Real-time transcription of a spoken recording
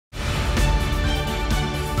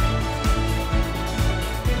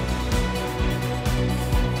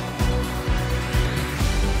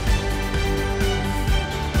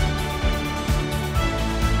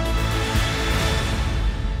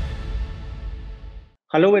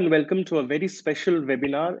Hello and welcome to a very special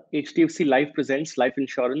webinar. HDFC Life presents Life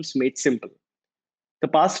Insurance Made Simple. The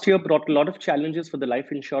past year brought a lot of challenges for the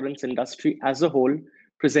life insurance industry as a whole,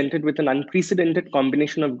 presented with an unprecedented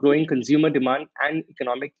combination of growing consumer demand and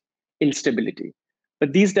economic instability.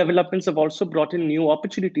 But these developments have also brought in new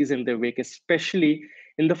opportunities in their wake, especially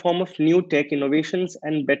in the form of new tech innovations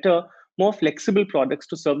and better, more flexible products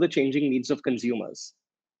to serve the changing needs of consumers.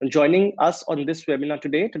 And joining us on this webinar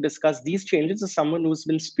today to discuss these changes is someone who's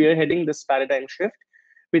been spearheading this paradigm shift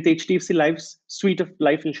with HDFC Life's suite of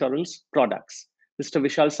life insurance products. Mr.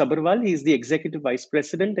 Vishal Sabharwal, he is the Executive Vice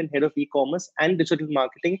President and Head of E-Commerce and Digital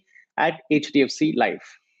Marketing at HDFC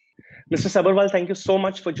Life. Mr. Sabharwal, thank you so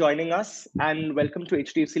much for joining us and welcome to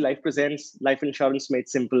HDFC Life Presents Life Insurance Made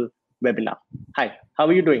Simple webinar. Hi, how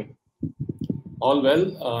are you doing? All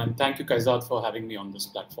well, and thank you, Kaizad, for having me on this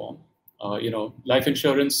platform. Life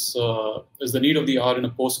insurance is the need of the hour in a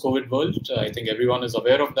post-COVID world. I think everyone is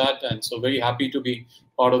aware of that, and so very happy to be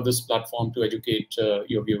part of this platform to educate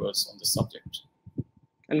your viewers on this subject.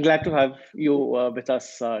 I'm glad to have you with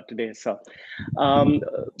us today, sir.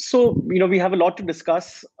 We have a lot to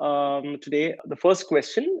discuss today. The first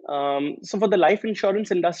question, so for the life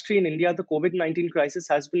insurance industry in India, the COVID-19 crisis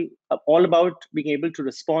has been all about being able to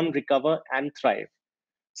respond, recover, and thrive.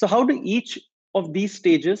 So how do each of these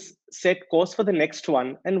stages set course for the next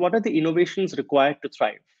one, and what are the innovations required to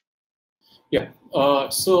thrive? Yeah,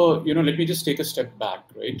 let me just take a step back,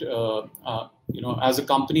 right? As a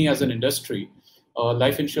company, as an industry,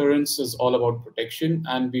 life insurance is all about protection,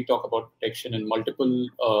 and we talk about protection in multiple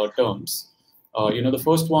terms. The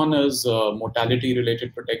first one is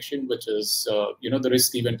mortality-related protection, which is, the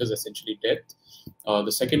risk event is essentially death.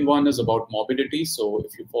 The second one is about morbidity. So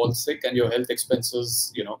if you fall sick and your health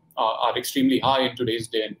expenses, are extremely high in today's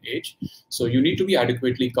day and age, so you need to be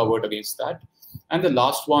adequately covered against that. And the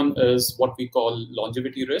last one is what we call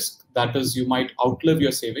longevity risk. That is, you might outlive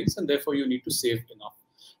your savings, and therefore you need to save enough.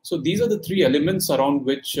 So these are the three elements around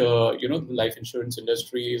which the life insurance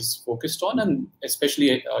industry is focused on, and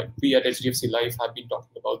especially we at HDFC Life have been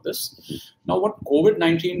talking about this. Now, what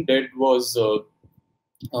COVID-19 did was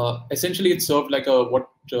essentially it served like what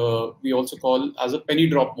we also call as a penny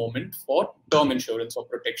drop moment for term insurance or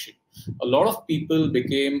protection. A lot of people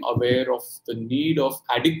became aware of the need of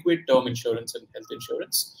adequate term insurance and health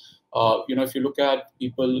insurance. If you look at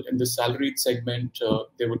people in the salaried segment,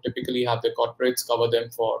 they would typically have their corporates cover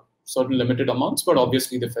them for certain limited amounts, but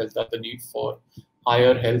obviously they felt that the need for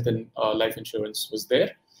higher health and life insurance was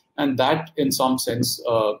there. And that, in some sense,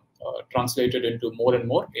 translated into more and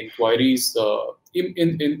more inquiries in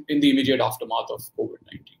the immediate aftermath of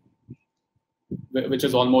COVID-19, which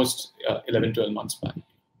is almost 11, 12 months back.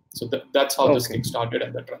 So that's how this thing started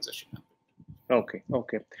and the transition happened.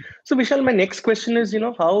 Okay. So Vishal, my next question is,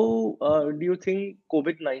 how do you think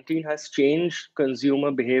COVID-19 has changed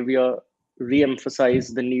consumer behavior,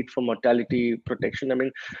 re-emphasized the need for mortality protection? I mean,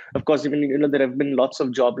 of course, even, there have been lots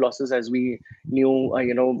of job losses, as we knew,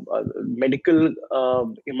 medical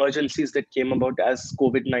emergencies that came about as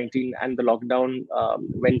COVID-19 and the lockdown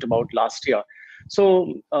went about last year.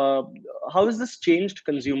 So how has this changed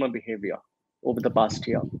consumer behavior over the past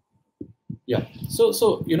year? Yeah. So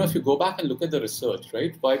if you go back and look at the research,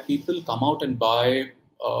 right, why people come out and buy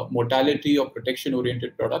mortality or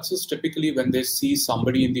protection-oriented products is typically when they see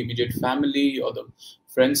somebody in the immediate family or the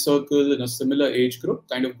friend circle in a similar age group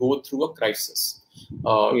kind of go through a crisis.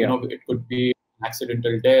 It could be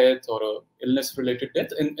accidental death or a illness-related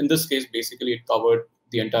death. In this case, basically, it covered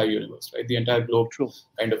the entire universe, right? The entire globe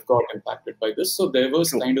kind of got impacted by this. So there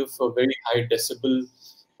was kind of a very high decibel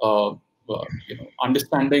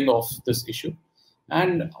understanding of this issue.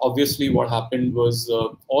 And obviously what happened was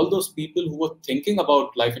all those people who were thinking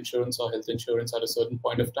about life insurance or health insurance at a certain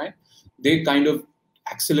point of time, they kind of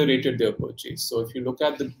accelerated their purchase. So if you look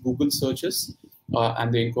at the Google searches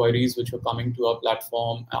and the inquiries which were coming to our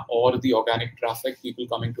platform or the organic traffic, people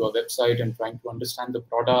coming to our website and trying to understand the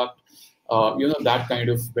product, that kind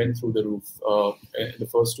of went through the roof in the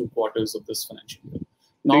first 2 quarters of this financial year.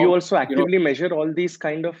 Now, do you also actively measure all these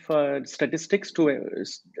kind of statistics to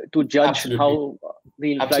judge absolutely. how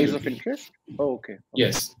the rise of interest? Oh, okay.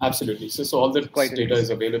 Yes, absolutely. So all the data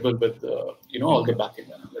is available with all the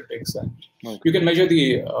backend analytics, and you can measure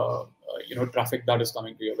the traffic that is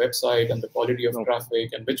coming to your website and the quality of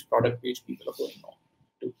traffic and which product page people are going on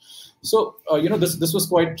to. So this was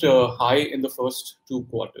quite high in the first 2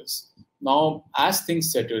 quarters. Now, as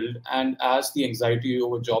things settled and as the anxiety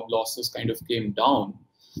over job losses kind of came down,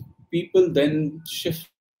 people then shift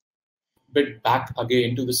bit back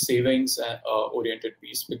again to the savings oriented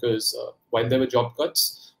piece, because while there were job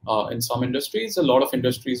cuts in some industries, a lot of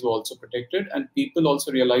industries were also protected, and people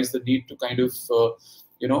also realized the need to kind of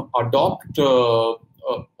adopt a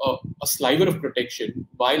sliver of protection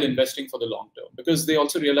while investing for the long term, because they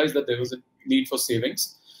also realized that there was a need for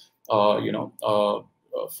savings,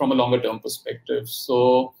 from a longer term perspective.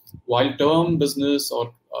 So while term business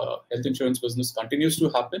or health insurance business continues to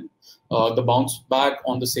happen, the bounce back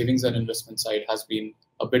on the savings and investment side has been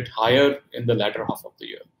a bit higher in the latter half of the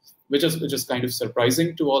year, which is kind of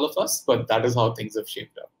surprising to all of us, but that is how things have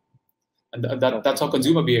shaped up. And that's how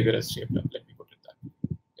consumer behavior has shaped up, let me put it that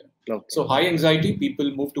way. Okay. So high anxiety,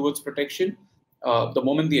 people move towards protection. The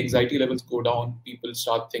moment the anxiety levels go down, people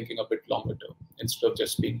start thinking a bit longer term instead of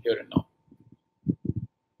just being here and now.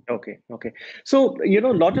 Okay. So, a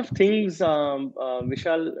lot of things,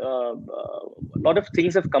 Vishal, a lot of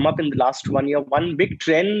things have come up in the last 1 year. One big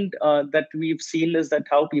trend that we've seen is that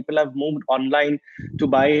how people have moved online to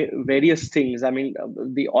buy various things. I mean,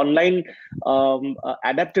 the online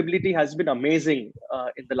adaptability has been amazing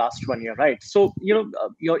in the last 1 year, right? So, your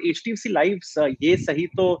HDFC Life's Ye Sahi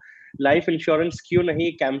To Life Insurance Kyun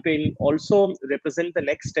Nahi campaign also represent the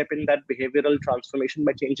next step in that behavioral transformation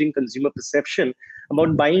by changing consumer perception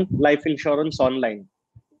about buying life insurance online.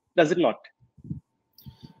 Does it not?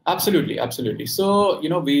 Absolutely. So,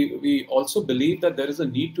 we also believe that there is a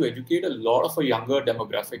need to educate a lot of a younger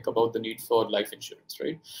demographic about the need for life insurance,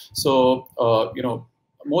 right? So,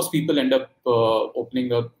 most people end up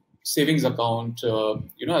opening a savings account,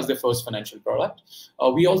 as their first financial product.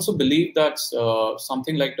 We also believe that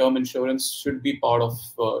something like term insurance should be part of,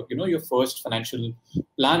 your first financial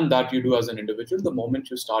plan that you do as an individual the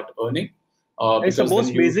moment you start earning. It's the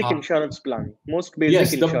most basic insurance plan.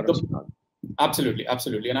 Plan.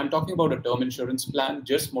 Absolutely. And I'm talking about a term insurance plan,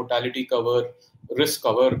 just mortality cover, risk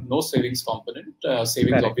cover, no savings component.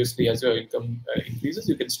 Savings, correct. Obviously, as your income increases,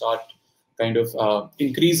 you can start kind of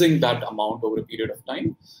increasing that amount over a period of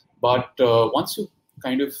time. But once you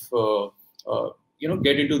kind of,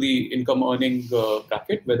 get into the income earning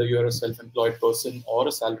bracket, whether you're a self-employed person or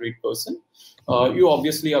a salaried person, you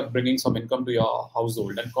obviously are bringing some income to your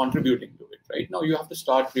household and contributing to it, right? Now you have to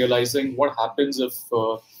start realizing what happens if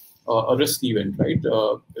a risk event, right?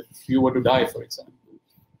 If you were to die, for example.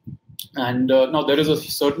 And now there is a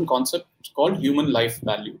certain concept called human life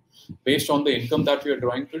value based on the income that we are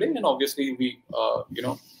drawing today. And obviously we,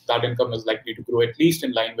 that income is likely to grow at least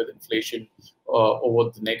in line with inflation over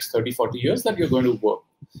the next 30, 40 years that you're going to work.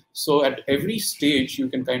 So at every stage, you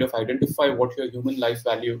can kind of identify what your human life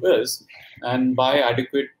value is and buy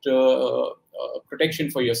adequate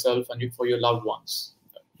protection for yourself and for your loved ones.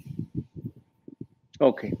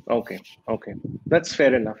 Okay. That's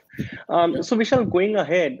fair enough. So Vishal, going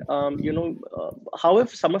ahead, how have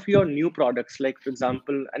some of your new products, like for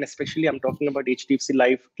example, and especially I'm talking about HDFC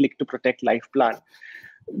Life Click to Protect Life Plan,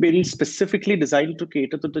 been specifically designed to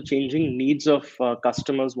cater to the changing needs of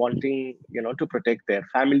customers wanting, to protect their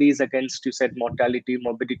families against, you said, mortality,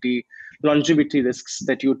 morbidity, longevity risks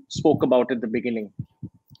that you spoke about at the beginning?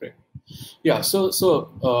 Right. Yeah. So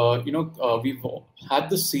we've had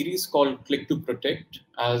this series called Click to Protect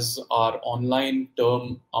as our online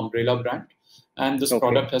term umbrella brand. And this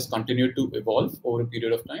product has continued to evolve over a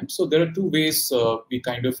period of time. So there are two ways we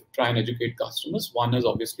kind of try and educate customers. One is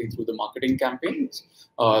obviously through the marketing campaigns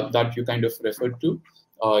that you kind of referred to.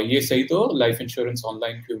 Ye Sahi To Life Insurance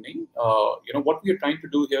Online Tuning. What we are trying to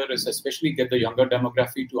do here is especially get the younger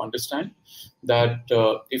demographic to understand that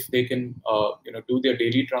if they can, do their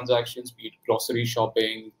daily transactions, be it grocery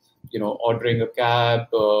shopping, ordering a cab,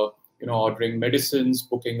 ordering medicines,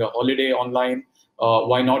 booking a holiday online,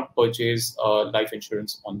 why not purchase life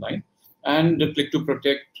insurance online? And the Click to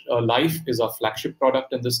Protect Life is our flagship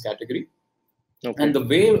product in this category. Okay. And the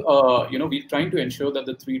way, we're trying to ensure that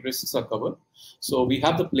the three risks are covered. So we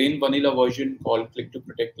have the plain vanilla version called Click to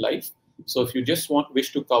Protect Life. So if you just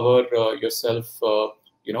wish to cover yourself, for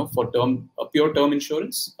pure term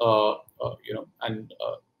insurance, and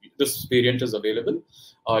this variant is available.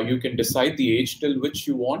 You can decide the age till which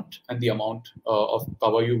you want and the amount of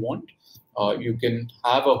cover you want. You can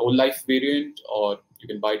have a whole life variant, or you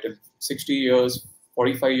can buy till 60 years,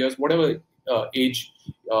 45 years, whatever age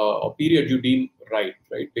or period you deem right,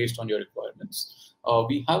 based on your requirements.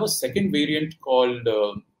 We have a second variant called,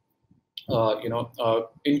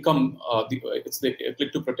 income. It's the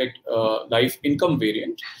Click to Protect Life Income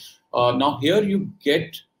variant. Now here you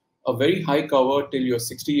get a very high cover till you're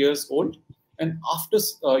 60 years old, and after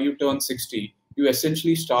you turn 60, you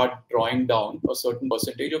essentially start drawing down a certain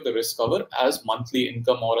percentage of the risk cover as monthly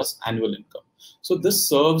income or as annual income. So this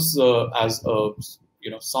serves as a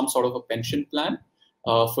some sort of a pension plan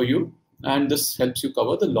for you. And this helps you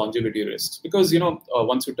cover the longevity risks, because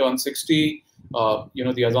once you turn 60,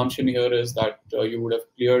 the assumption here is that you would have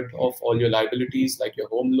cleared off all your liabilities, like your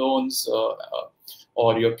home loans,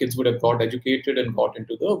 or your kids would have got educated and got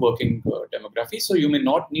into the working demography. So you may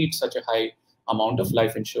not need such a high amount of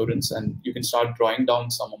life insurance, and you can start drawing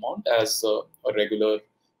down some amount as a regular,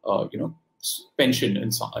 pension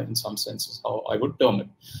in some sense is how I would term it.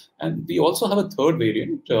 And we also have a third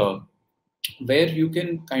variant, where you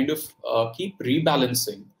can kind of keep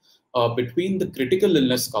rebalancing between the critical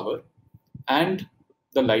illness cover and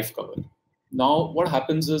the life cover. Now, what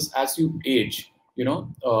happens is, as you age,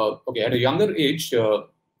 at a younger age,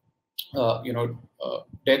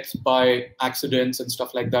 death by accidents and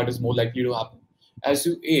stuff like that is more likely to happen. As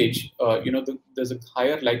you age, there's a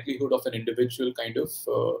higher likelihood of an individual kind of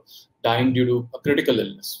dying due to a critical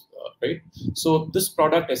illness, right? So this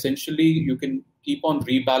product, essentially, you can keep on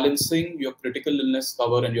rebalancing your critical illness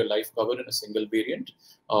cover and your life cover in a single variant.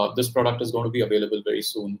 This product is going to be available very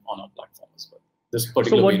soon on our platform as well. This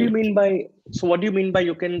particular So what variant. do you mean by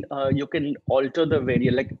you can alter the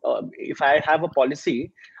variant? Like if I have a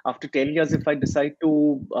policy, after 10 years, if I decide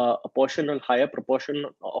to apportion a higher proportion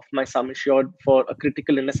of my sum assured for a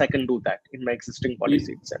critical illness, I can do that in my existing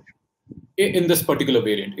policy itself. In this particular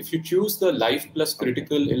variant, if you choose the life plus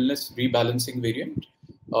critical illness rebalancing variant,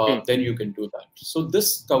 then you can do that. So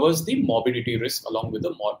this covers the morbidity risk along with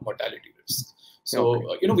the mortality risk.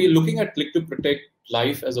 So, we're looking at Click to Protect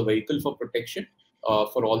Life as a vehicle for protection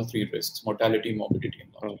for all three risks: mortality, morbidity,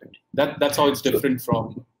 and longevity. That's how it's different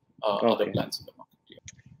from other plans in the market.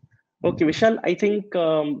 Yeah. Okay, Vishal, I think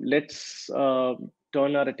let's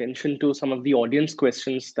turn our attention to some of the audience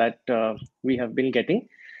questions that we have been getting.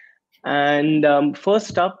 And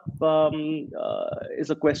first up is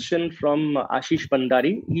a question from Ashish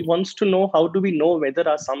Bandari. He wants to know, how do we know whether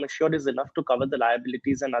our sum assured is enough to cover the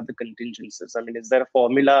liabilities and other contingencies? I mean, is there a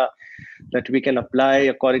formula that we can apply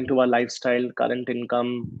according to our lifestyle, current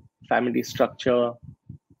income, family structure?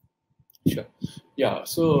 Sure. Yeah.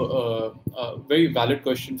 So very valid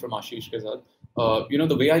question from Ashish Kazal.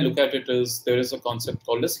 The way I look at it is, there is a concept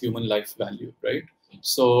called as human life value, right?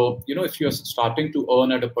 So, if you're starting to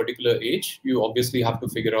earn at a particular age, you obviously have to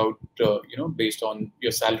figure out, based on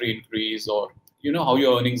your salary increase or, how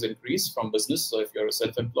your earnings increase from business. So if you're a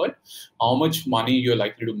self-employed, how much money you're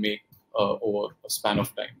likely to make over a span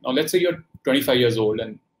of time. Now, let's say you're 25 years old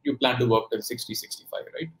and you plan to work till 60, 65,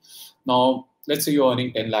 right? Now, let's say you're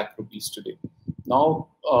earning 10 lakh rupees today. Now,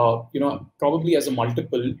 probably as a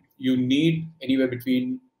multiple, you need anywhere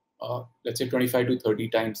between, let's say 25 to 30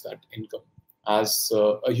 times that income as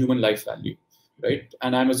a human life value, right?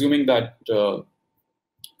 And I'm assuming that, the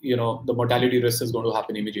mortality risk is going to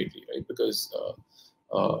happen immediately, right? Because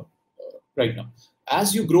right now,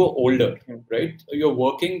 as you grow older, right, your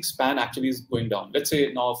working span actually is going down. Let's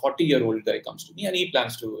say now a 40-year-old guy comes to me and he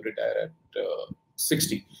plans to retire at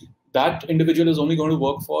 60. That individual is only going to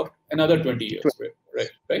work for another 20 years,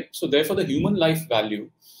 right? So therefore, the human life value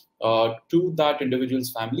to that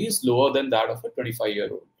individual's family is lower than that of a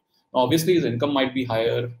 25-year-old. Now, obviously, his income might be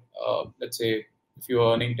higher. Let's say if you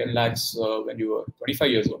were earning 10 lakhs when you were 25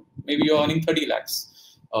 years old, maybe you're earning 30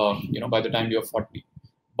 lakhs, by the time you're 40.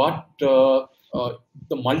 But the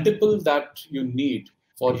multiple that you need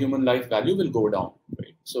for human life value will go down,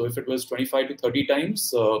 right? So if it was 25 to 30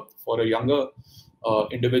 times for a younger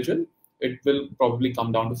individual, it will probably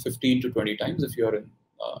come down to 15 to 20 times if you're in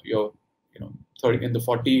in the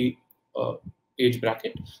 40 age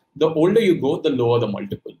bracket. The older you go, the lower the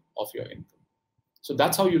multiple of your income. So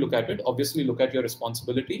that's how you look at it. Obviously, look at your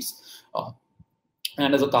responsibilities.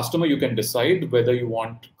 And as a customer, you can decide whether you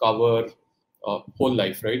want to cover whole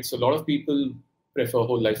life, right? So a lot of people prefer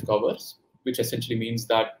whole life covers, which essentially means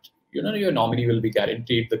that, your nominee will be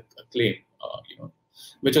guaranteed the claim,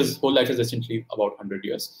 which is whole life is essentially about 100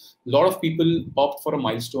 years. A lot of people opt for a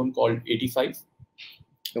milestone called 85.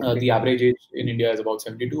 The average age in India is about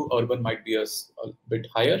 72. Urban might be a bit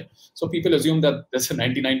higher. So people assume that there's a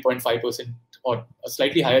 99.5% or a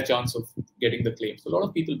slightly higher chance of getting the claim. So a lot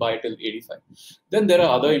of people buy till 85. Then there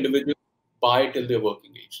are other individuals who buy till their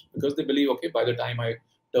working age because they believe, okay, by the time I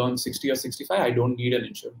turn 60 or 65, I don't need an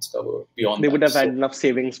insurance cover beyond They that. would have had enough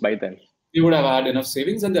savings by then. They would have had enough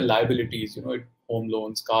savings, and their liabilities, home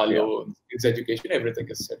loans, car loans, kids' education, everything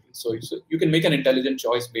is settled. So you can make an intelligent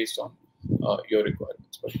choice based on your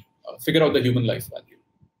requirements, but figure out the human life value.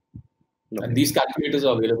 Okay. And these calculators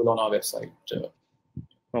are available on our website.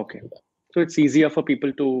 Okay. So it's easier for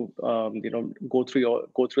people to go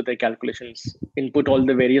through their calculations, input all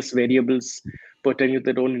the various variables pertaining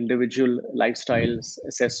to their own individual lifestyles,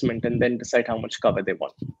 assessment, and then decide how much cover they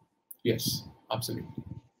want. Yes, absolutely.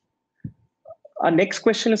 Our next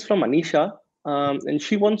question is from Anisha, and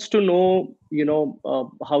she wants to know,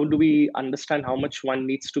 how do we understand how much one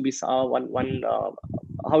needs to be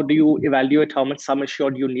how do you evaluate how much sum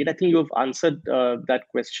assured you need? I think you have answered that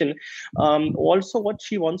question. Also, what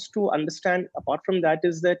she wants to understand apart from that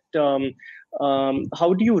is that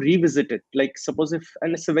how do you revisit it? Like, suppose if,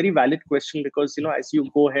 and it's a very valid question because, as you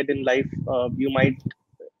go ahead in life, you might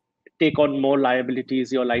take on more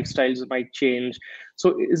liabilities, your lifestyles might change.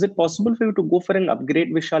 So is it possible for you to go for an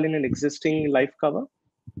upgrade, Vishal, in an existing life cover?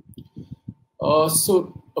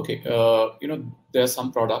 Okay, there are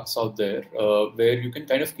some products out there where you can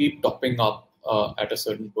kind of keep topping up at a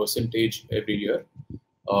certain percentage every year.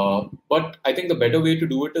 But I think the better way to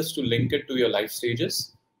do it is to link it to your life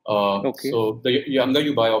stages. Okay. So the younger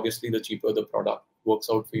you buy, obviously, the cheaper the product works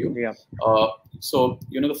out for you. Yeah. So,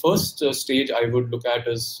 the first stage I would look at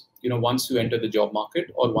is, once you enter the job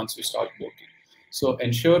market or once you start working. So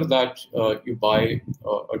ensure that you buy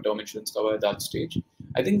a term insurance cover at that stage.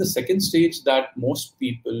 I think the second stage that most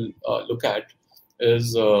people look at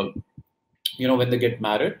is, when they get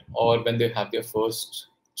married or when they have their first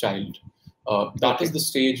child. That is the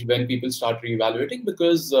stage when people start reevaluating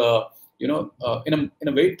because, in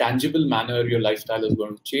a very tangible manner, your lifestyle is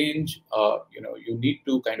going to change. You need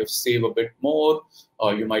to kind of save a bit more.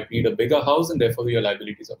 You might need a bigger house, and therefore your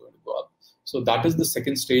liabilities are going to go up. So that is the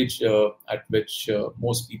second stage at which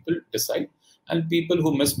most people decide. And people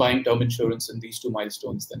who miss buying term insurance in these two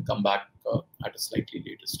milestones then come back at a slightly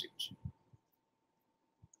later stage.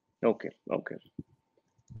 Okay.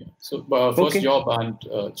 Yeah. So first job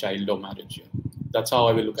and child or marriage. Yeah. That's how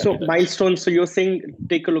I will look at it. So milestones. So you're saying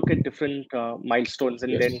take a look at different milestones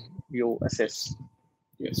and then you assess.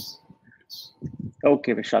 Yes.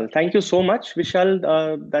 Okay, Vishal. Thank you so much, Vishal.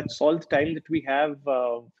 That's all the time that we have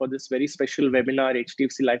for this very special webinar.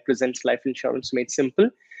 HDFC Life presents Life Insurance Made Simple.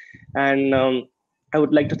 And I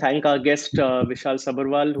would like to thank our guest, Vishal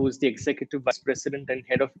Sabharwal, who is the Executive Vice President and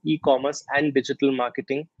Head of E-Commerce and Digital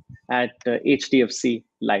Marketing at HDFC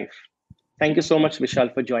Life. Thank you so much,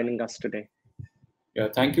 Vishal, for joining us today. Yeah,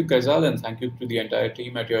 thank you, Kaizal, and thank you to the entire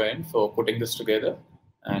team at your end for putting this together.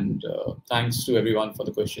 And thanks to everyone for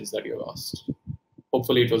the questions that you have asked.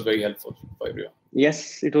 Hopefully, it was very helpful for everyone.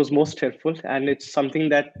 Yes, it was most helpful. And it's something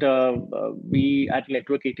that we at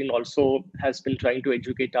Network 18 also has been trying to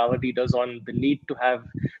educate our readers on the need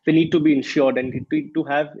to be insured and to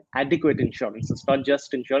have adequate insurance. It's not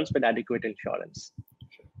just insurance, but adequate insurance.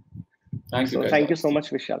 Thank you. So thank you so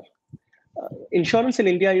much, Vishal. Insurance in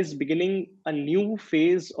India is beginning a new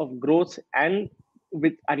phase of growth and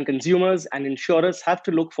consumers and insurers have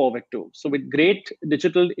to look forward to. So with great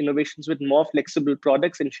digital innovations, with more flexible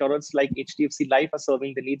products, insurers like HDFC Life are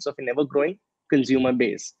serving the needs of an ever-growing consumer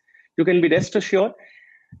base. You can be rest assured,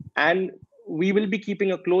 and we will be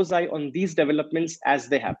keeping a close eye on these developments as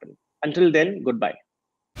they happen. Until then, goodbye.